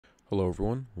Hello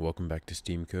everyone, welcome back to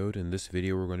SteamCode. In this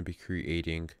video we're going to be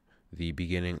creating the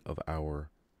beginning of our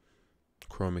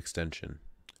Chrome extension.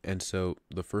 And so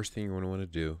the first thing you're going to want to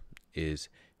do is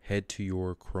head to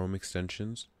your Chrome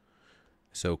extensions.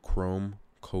 So Chrome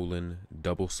 /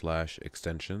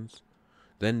 extensions.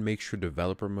 Then make sure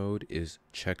developer mode is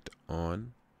checked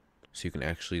on so you can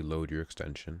actually load your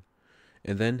extension.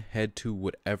 And then head to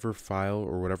whatever file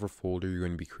or whatever folder you're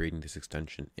going to be creating this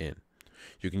extension in.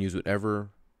 You can use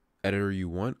whatever editor you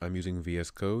want. I'm using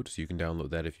VS Code, so you can download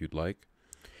that if you'd like.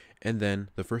 And then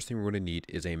the first thing we're going to need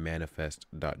is a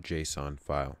manifest.json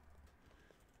file.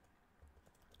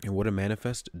 And what a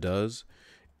manifest does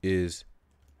is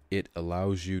it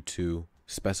allows you to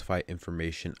specify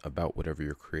information about whatever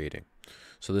you're creating.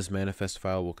 So this manifest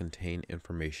file will contain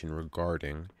information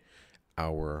regarding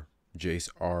our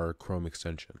Chrome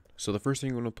extension. So the first thing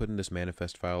we're going to put in this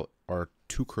manifest file are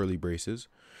two curly braces,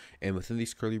 and within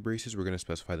these curly braces we're going to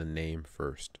specify the name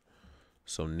first.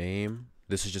 So name,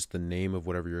 this is just the name of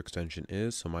whatever your extension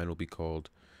is, so mine will be called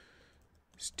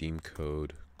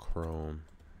SteamCode Chrome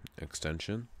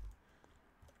extension.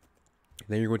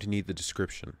 Then you're going to need the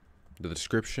description. The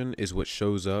description is what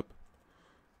shows up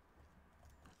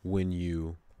when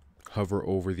you hover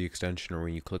over the extension or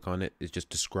when you click on it. It just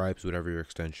describes whatever your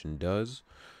extension does.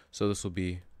 So this will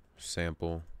be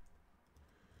sample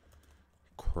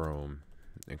Chrome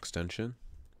extension.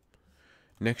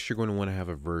 Next, you're going to want to have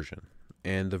a version,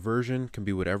 and the version can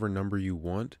be whatever number you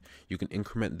want. You can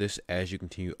increment this as you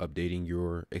continue updating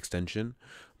your extension,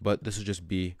 but this will just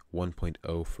be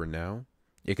 1.0 for now.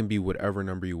 It can be whatever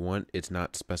number you want. It's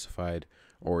not specified,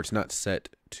 or it's not set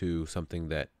to something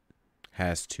that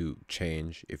has to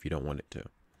change if you don't want it to.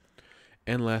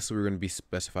 And lastly, we're going to be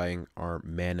specifying our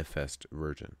manifest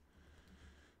version.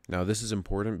 Now this is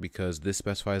important because this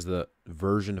specifies the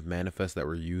version of manifest that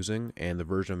we're using, and the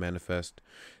version of manifest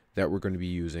that we're going to be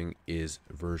using is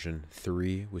version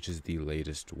 3, which is the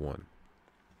latest one.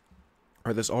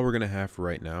 Alright, that's all we're going to have for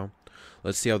right now.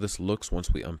 Let's see how this looks once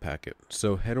we unpack it.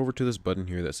 So head over to this button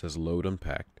here that says load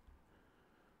unpacked.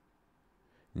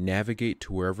 Navigate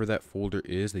to wherever that folder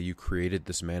is that you created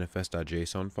this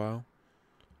manifest.json file.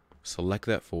 Select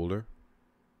that folder,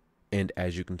 and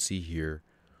as you can see here,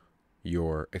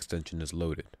 your extension is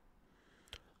loaded.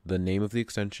 The name of the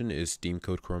extension is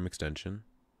SteamCode Chrome extension.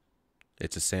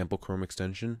 It's a sample Chrome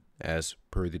extension as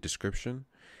per the description,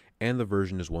 and the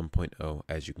version is 1.0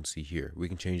 as you can see here. We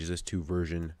can change this to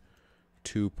version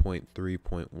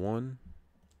 2.3.1.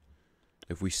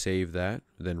 If we save that,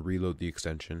 then reload the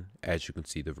extension, as you can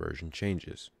see the version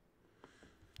changes.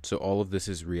 So all of this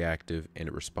is reactive and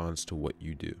it responds to what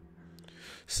you do.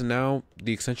 So now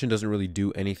the extension doesn't really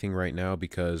do anything right now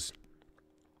because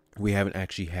we haven't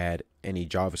actually had any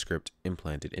JavaScript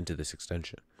implanted into this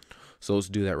extension. So let's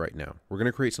do that right now. We're going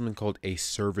to create something called a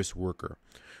service worker.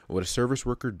 What a service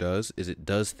worker does is it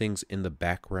does things in the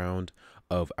background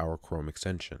of our Chrome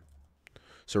extension.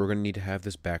 So we're going to need to have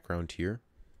this background here.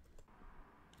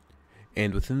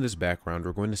 And within this background,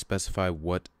 we're going to specify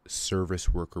what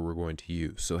service worker we're going to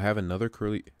use. So have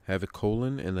a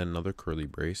colon and then another curly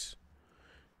brace,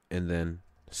 and then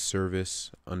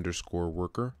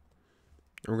service_worker.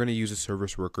 And we're going to use a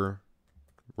service worker.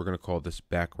 We're going to call this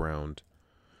background.js.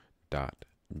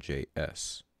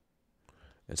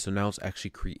 And so now let's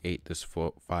actually create this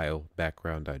file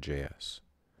background.js.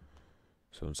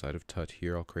 So inside of tut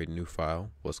here, I'll create a new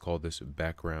file. Let's call this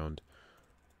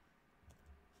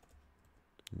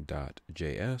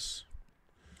background.js.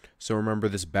 So remember,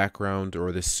 this background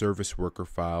or this service worker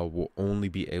file will only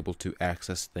be able to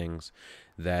access things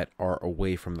that are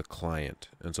away from the client.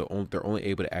 And so they're only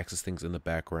able to access things in the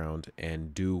background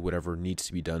and do whatever needs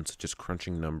to be done, such as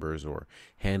crunching numbers or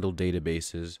handle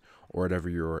databases or whatever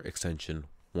your extension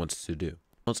wants to do.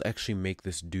 Let's actually make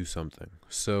this do something.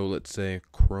 So let's say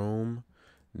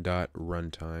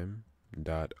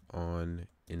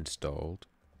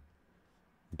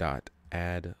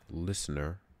chrome.runtime.onInstalled.add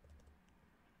listener.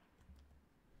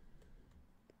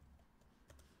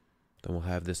 Then we'll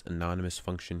have this anonymous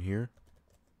function here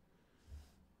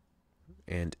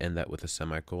and end that with a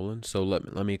semicolon. So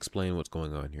let me explain what's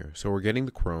going on here. So we're getting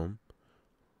the Chrome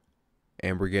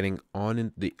and we're getting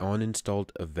the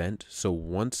oninstalled event. So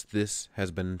once this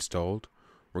has been installed,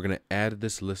 we're going to add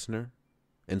this listener,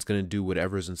 and it's going to do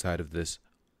whatever is inside of this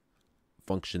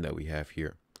function that we have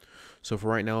here. So for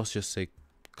right now, let's just say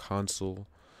console.log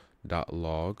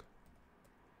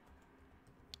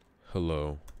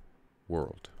hello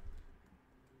world.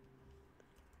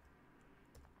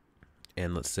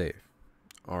 And let's save.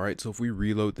 Alright, so if we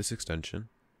reload this extension,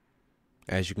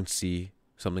 as you can see,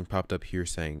 something popped up here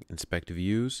saying inspect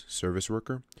views, service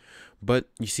worker. But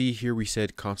you see here we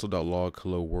said console.log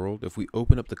hello world. If we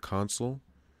open up the console,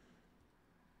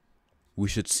 we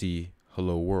should see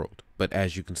hello world. But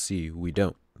as you can see, we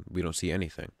don't see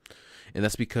anything. And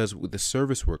that's because with the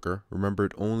service worker, remember,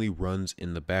 it only runs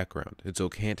in the background. So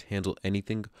it can't handle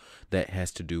anything that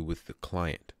has to do with the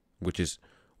client, which is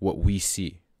what we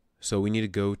see. So we need to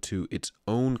go to its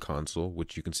own console,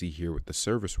 which you can see here with the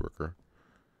service worker.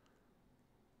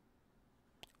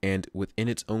 And within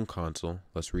its own console,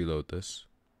 let's reload this.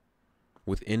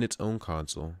 Within its own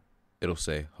console, it'll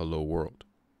say hello world.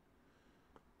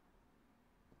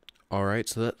 All right,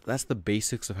 so that's the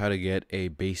basics of how to get a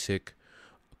basic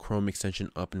Chrome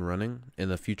extension up and running. In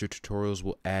the future tutorials,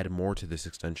 we'll add more to this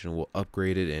extension. We'll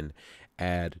upgrade it and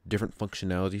add different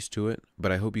functionalities to it.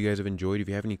 But I hope you guys have enjoyed. If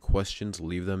you have any questions,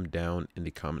 leave them down in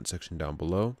the comment section down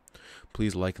below.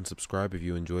 Please like and subscribe if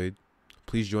you enjoyed.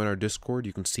 Please join our Discord.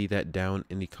 You can see that down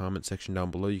in the comment section down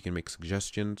below. You can make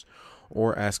suggestions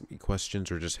or ask me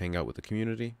questions or just hang out with the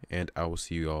community. And I will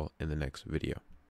see you all in the next video.